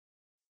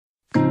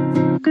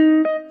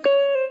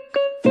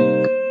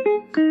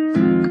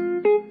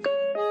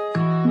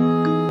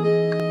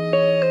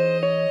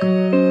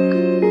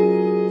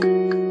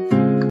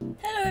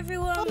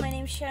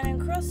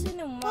Shannoncrossing,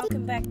 and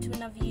welcome back to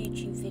another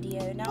YouTube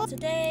video. Now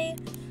today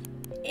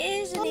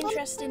is an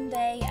interesting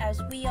day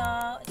as we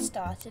are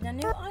starting a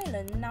new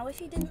island. Now if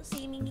you didn't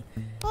see me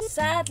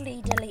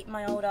sadly delete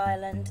my old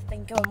island,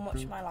 then go and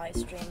watch my live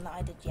stream that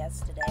I did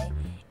yesterday.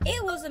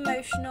 It was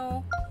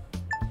emotional.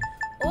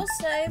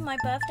 Also, my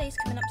birthday's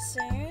coming up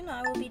soon.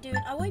 I won't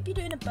be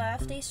doing a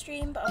birthday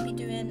stream, but I'll be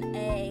doing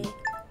a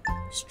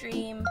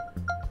stream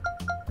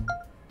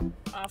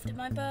after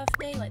my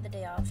birthday, like the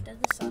day after,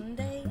 the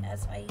Sunday,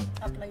 as I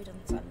upload on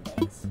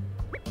Sundays.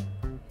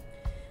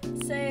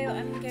 So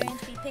I'm going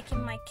to be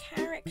picking my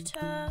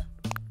character.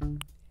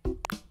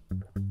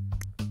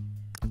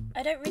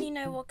 I don't really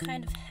know what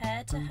kind of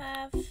hair to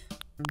have.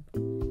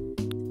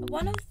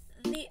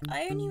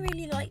 I only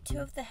really like two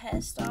of the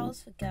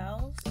hairstyles for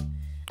girls,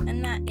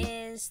 and that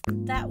is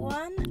that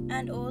one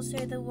and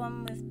also the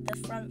one with the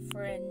front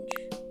fringe.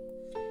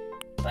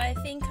 But I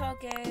think I'll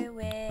go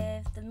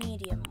with the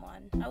medium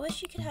one. I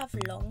wish you could have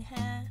long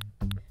hair.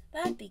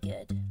 That'd be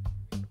good.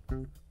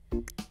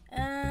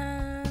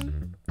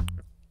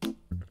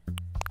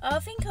 I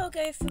think I'll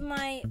go for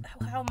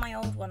how my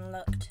old one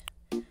looked.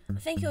 I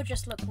think it'll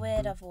just look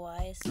weird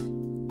otherwise.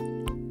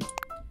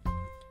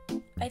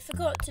 I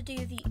forgot to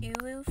do the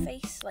uwu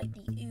face, like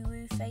the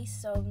uwu face,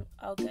 so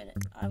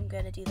I'm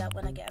gonna do that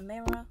when I get a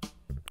mirror.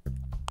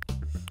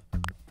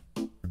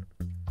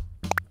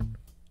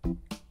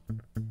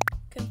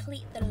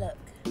 Complete the look.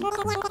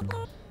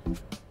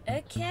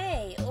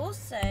 Okay,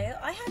 also,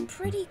 I had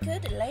pretty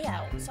good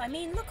layouts. I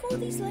mean, look at all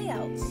these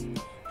layouts.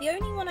 The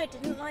only one I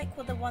didn't like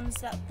were the ones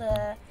that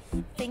the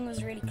thing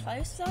was really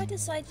close, so I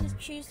decided to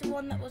choose the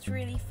one that was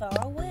really far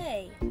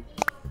away.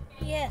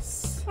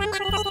 Yes.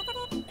 Also,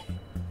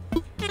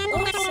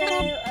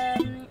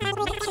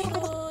 make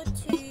sure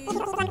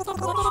to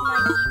watch my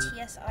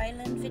ETS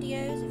Island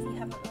videos if you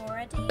haven't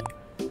already,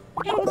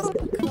 because,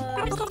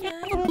 you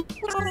know,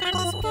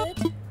 it's good.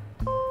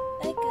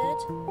 They're good.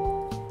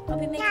 I'll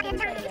be making a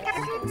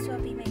playlist. Also,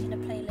 I'll be making a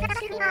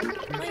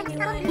playlist for my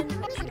new island,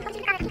 which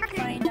you'll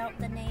find out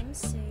the name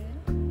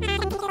soon.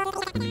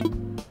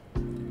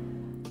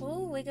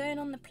 Oh, we're going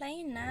on the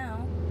plane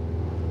now.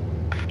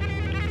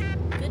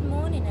 Good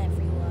morning,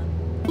 everyone.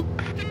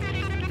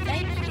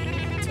 Thank you for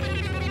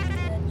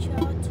taking the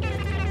charter.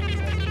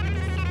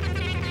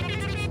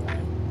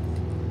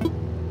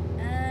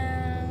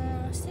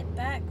 Sit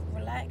back,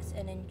 relax,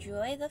 and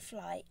enjoy the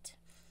flight.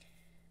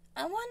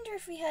 I wonder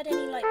if we had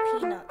any like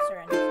peanuts or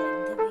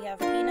anything. Did we have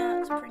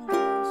peanuts,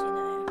 Pringles, you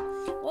know?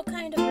 What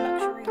kind of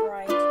luxury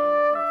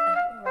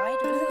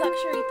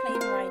luxury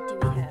plane ride do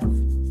we have?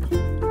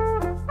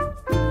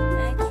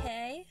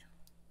 Okay,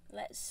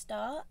 let's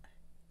start.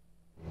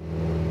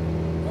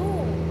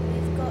 Oh,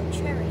 we've got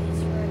cherries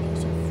for a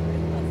native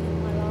fruit. I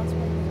think my last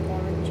one was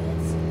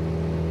oranges.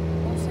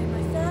 Also,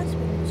 my first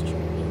one was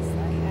cherries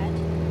that I had.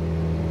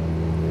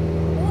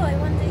 Oh, I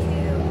wonder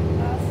who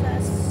our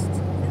first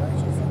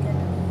villagers are going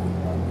to be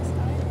on this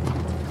island.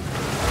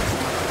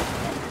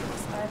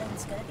 This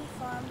island's going to be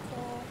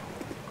farmcore.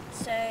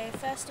 So,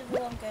 first of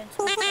all, I'm going to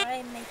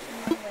try making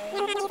my way to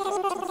the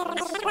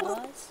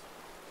stars.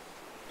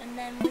 And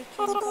then we can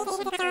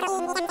concentrate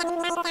on the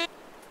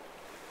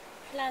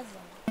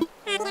plaza.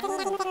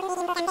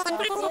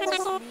 Our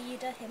village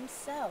leader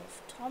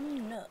himself,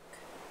 Tom Nook.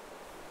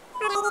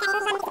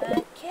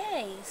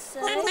 Okay, so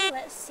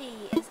let's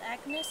see. Is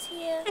Agnes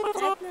here?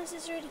 Agnes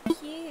is really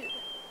cute.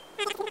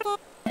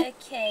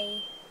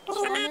 Okay,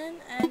 Shannon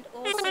and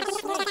also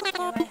Snake,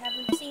 who I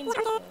haven't seen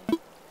before.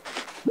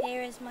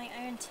 Here is my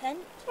own tent.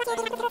 I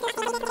want to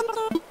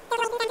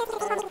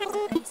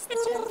place the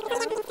tent down.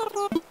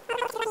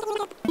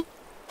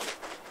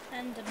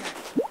 And a map.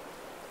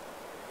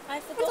 I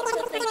forgot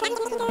that they gave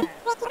you a map.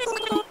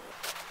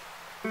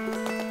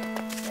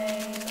 So I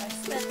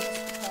sped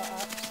this part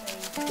up so you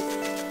can see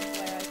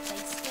where I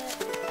placed it.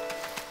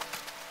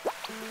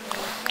 There we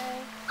go.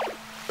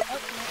 Oh, no.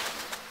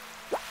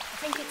 I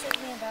think it took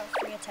me about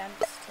 3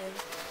 attempts to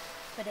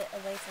put it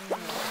away from the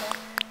water.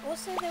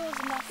 Also, there was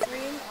enough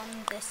room on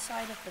this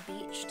side of the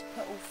beach to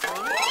put all 3.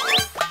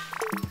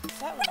 So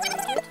that was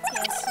really good.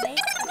 Here's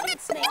Snake. I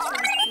think Snake's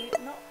really cute,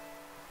 not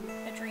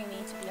a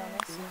dreamy to be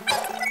honest.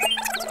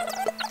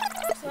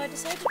 So I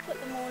decided to put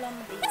them all on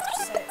the beach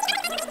so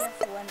it's easier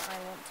for when I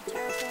want to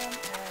terraform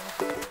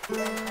and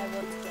when I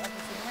want to get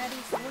everything ready.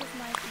 So all of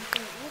my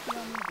people will be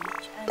on the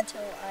beach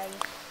until I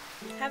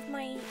have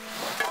my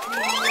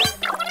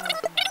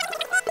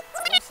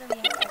dreams and then I move them on. Also, we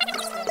have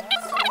Agnes there.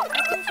 So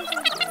Agnes is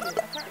really cute. I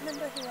can't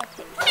remember who I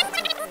picked for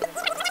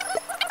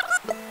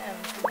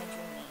my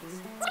dreamies.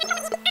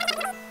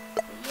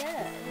 But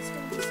yeah, it's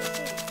going to be so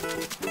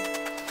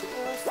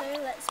cool. Also,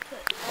 let's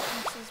put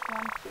Agnes's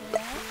one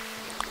here.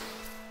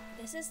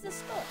 This is the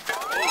spot.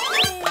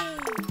 Yay!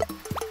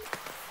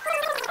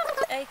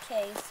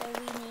 Okay, so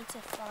we need to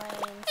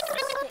find some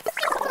sticks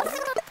here.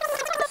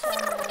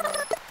 Some,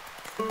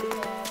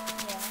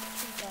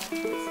 2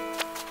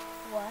 gardens.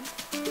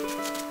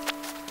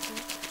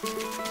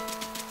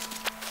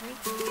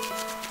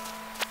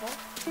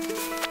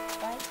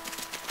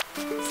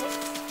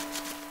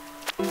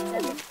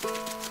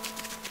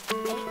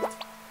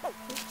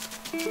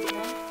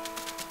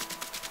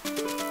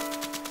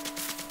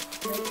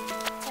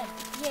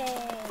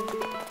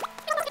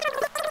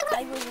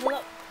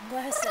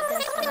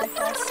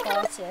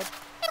 excited.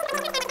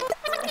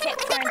 I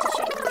kept trying to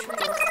shake the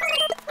trees.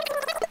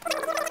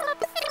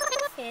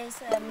 Here's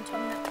Tom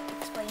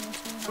explaining to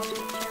me how to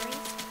get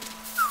cherries.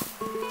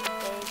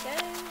 There you go.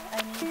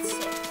 I need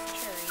 6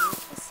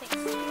 cherries for 6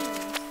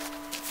 spoons.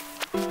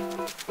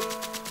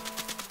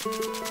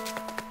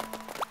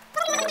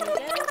 There we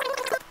go.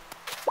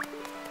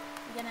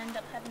 We're gonna end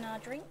up having our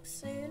drinks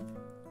soon.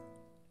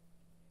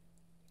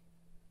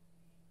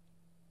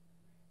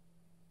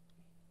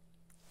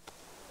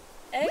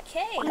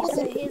 Okay,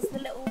 so here's the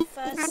little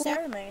first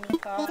ceremony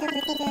part.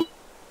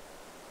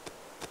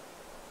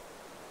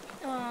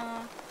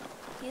 Aww,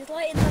 he's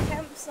lighting the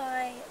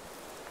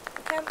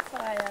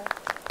campfire.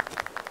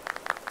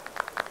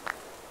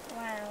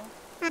 Wow.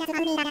 At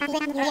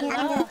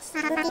last.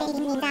 All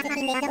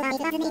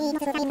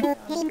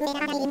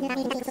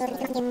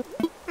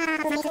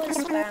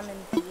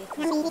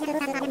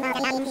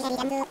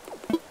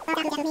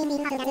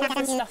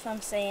the stuff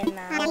I'm saying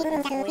now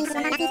is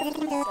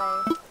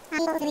voiceover, so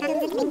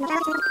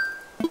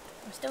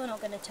I'm still not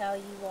going to tell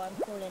you what I'm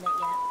calling it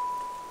yet.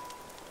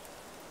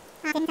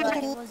 But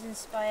it was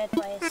inspired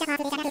by a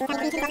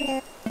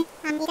subscriber.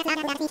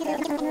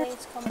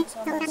 Always comments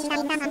on my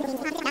stuff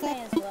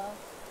today as well.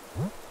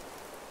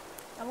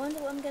 I wonder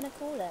what I'm going to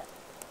call it.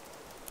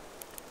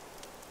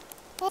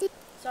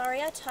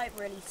 Sorry, I type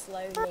really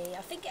slowly.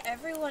 I think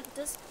everyone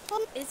does.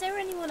 Is there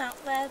anyone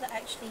out there that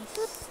actually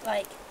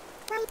like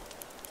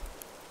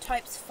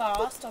types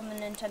fast on the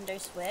Nintendo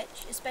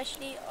Switch,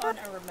 especially on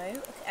a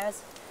remote,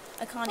 as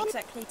I can't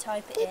exactly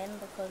type it in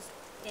because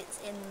it's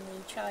in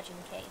the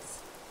charging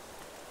case.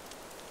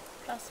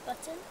 Plus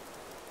button.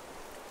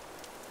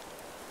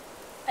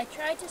 I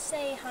tried to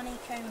say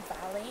Honeycomb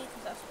Valley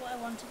because that's what I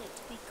wanted it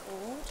to be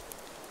called.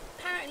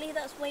 Apparently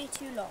that's way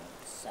too long,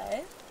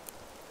 so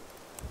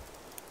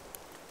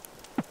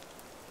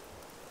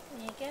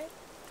there you go.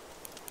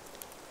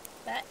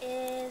 That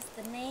is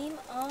the name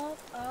of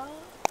our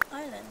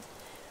island.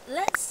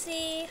 Let's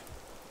see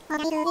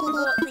what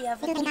the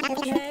other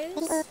people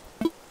chose.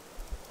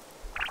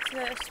 So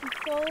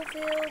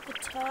Smallville,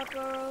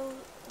 Guitarboro,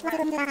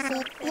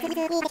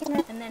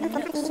 and then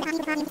Nooks.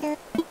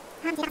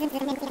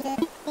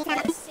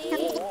 Let's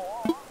see.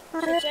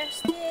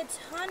 Suggested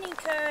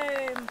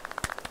Honeycomb.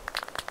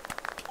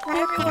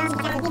 Everyone's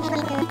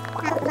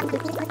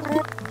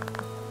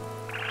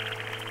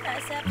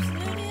That's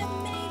absolutely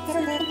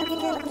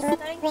amazing.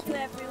 Thank you,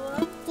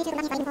 everyone.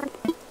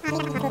 I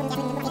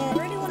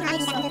really want to be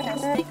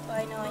sarcastic, but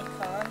I know I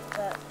can't.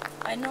 But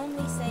I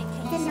normally say,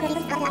 can you say a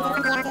word? I'm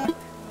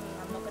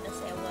not going to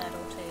say a word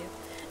or two.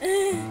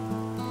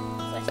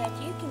 So I said,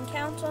 you can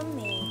count on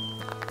me,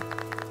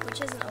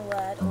 which isn't a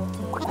word or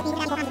two.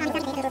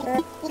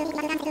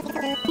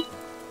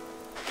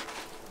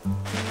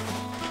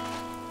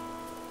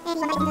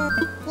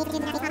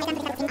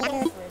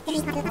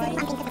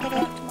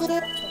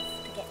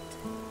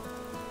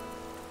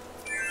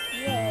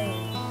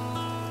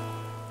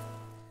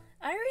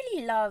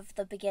 Love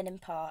the beginning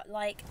part.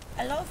 Like,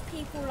 a lot of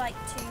people like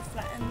to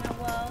flatten their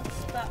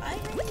worlds, but I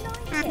really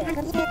like it.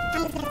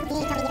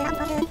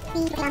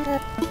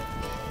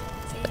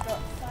 So you've got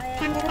fire.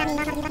 So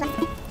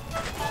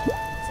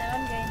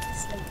I'm going to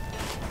sleep.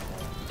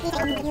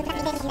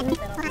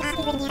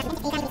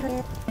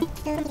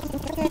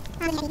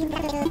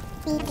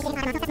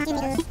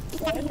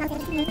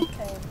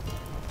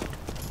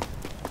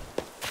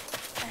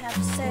 I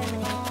have so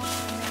many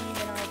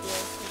amazing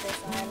ideas for this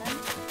island.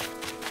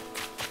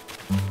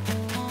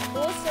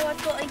 Also,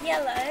 I've got a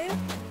yellow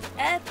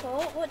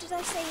airport. What did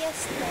I say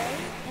yesterday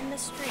in the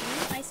stream?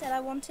 I said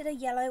I wanted a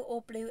yellow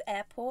or blue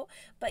airport,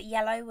 but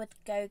yellow would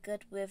go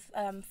good with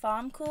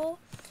farm core.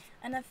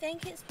 And I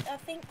think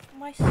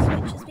my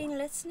Switch has been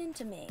listening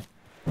to me.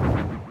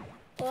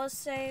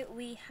 Also,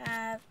 we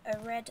have a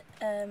red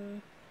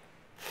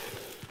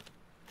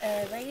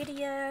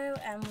radio,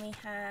 and we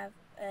have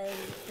a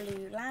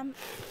blue lamp.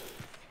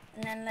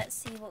 And then let's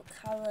see what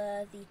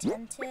colour the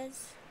tent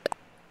is.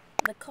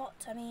 The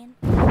cot, I mean.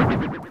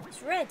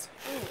 It's red.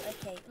 Ooh,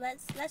 okay.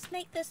 Let's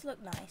make this look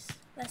nice.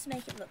 Let's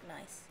make it look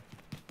nice.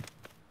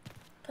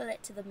 Pull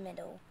it to the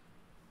middle.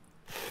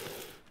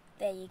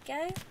 There you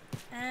go.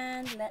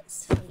 And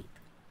let's sleep.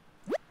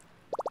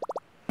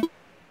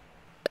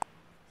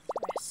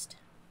 Rest.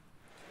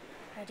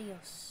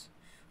 Adios.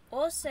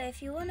 Also,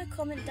 if you want to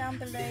comment down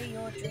below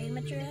your dream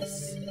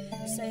address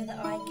so that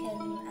I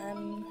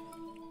can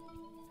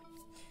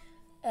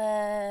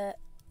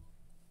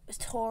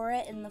tour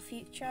it in the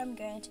future. I'm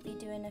going to be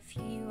doing a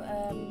few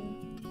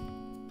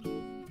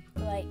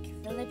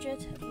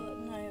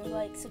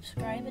like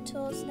subscriber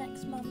tours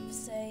next month,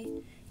 so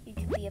you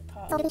can be a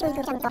part of that.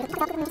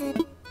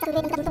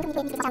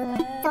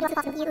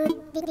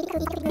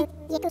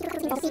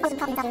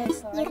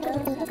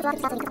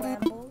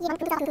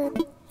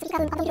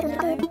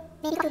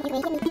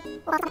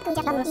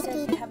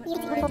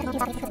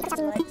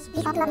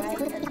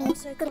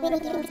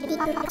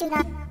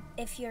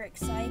 If you're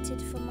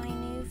excited for my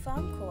new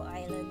farm core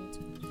island,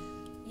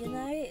 you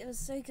know, it was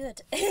so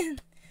good.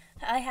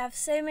 I have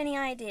so many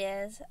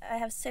ideas. I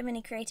have so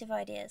many creative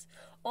ideas.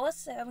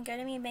 Also, I'm going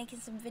to be making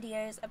some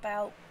videos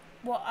about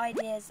what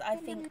ideas I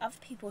think other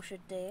people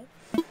should do,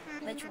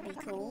 which would be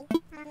cool.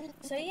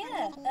 So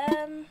yeah,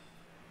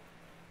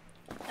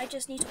 I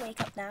just need to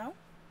wake up now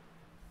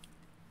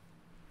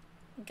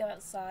and go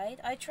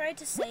outside. I tried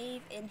to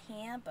save in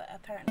here, but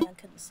apparently I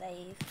couldn't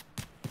save.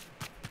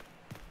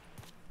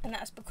 And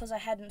that's because I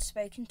hadn't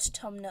spoken to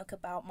Tom Nook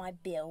about my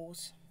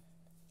bills.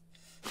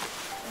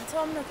 And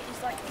Tom Nook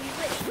is like, he's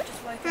literally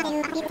just woken up.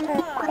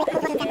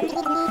 Okay.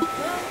 Well,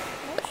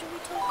 what should we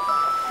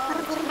talk about?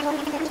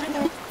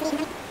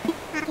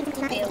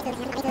 Here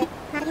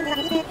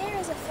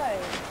is a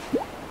phone.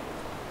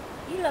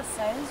 You love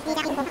phones,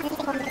 don't you?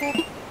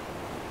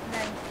 And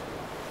then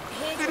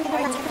here's your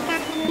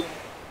item.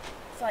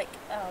 It's like,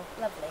 oh,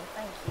 lovely,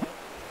 thank you.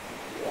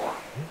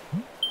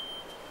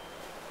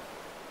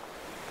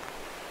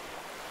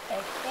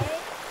 Okay.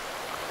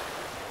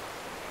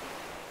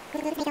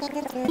 Great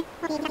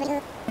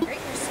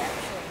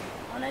reception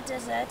on a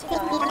deserted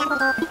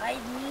island. I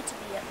need to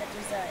be at the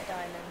deserted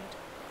island.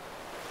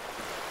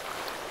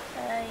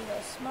 You got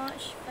a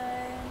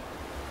smartphone.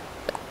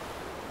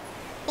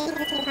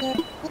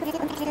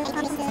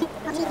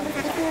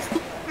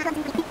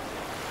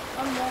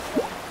 One more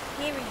thing.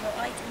 Here is your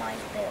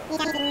itemized bill.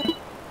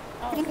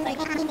 Oh, thank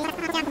you.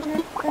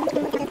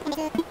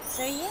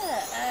 So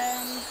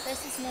yeah,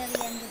 this is near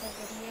the end of the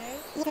video.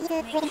 Make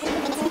sure you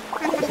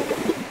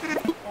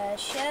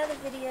share the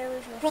video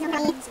with your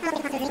friends if you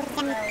think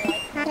they'll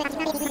like my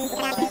island and the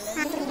process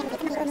of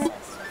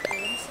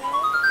doing so.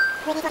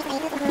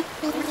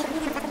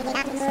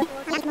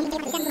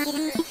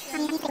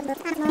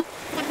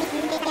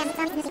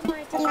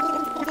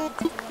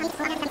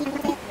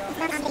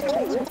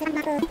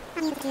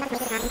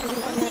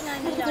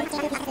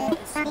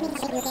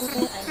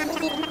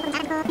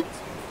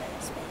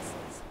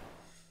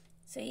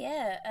 So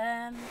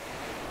yeah,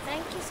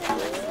 thank you so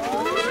much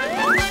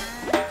for watching.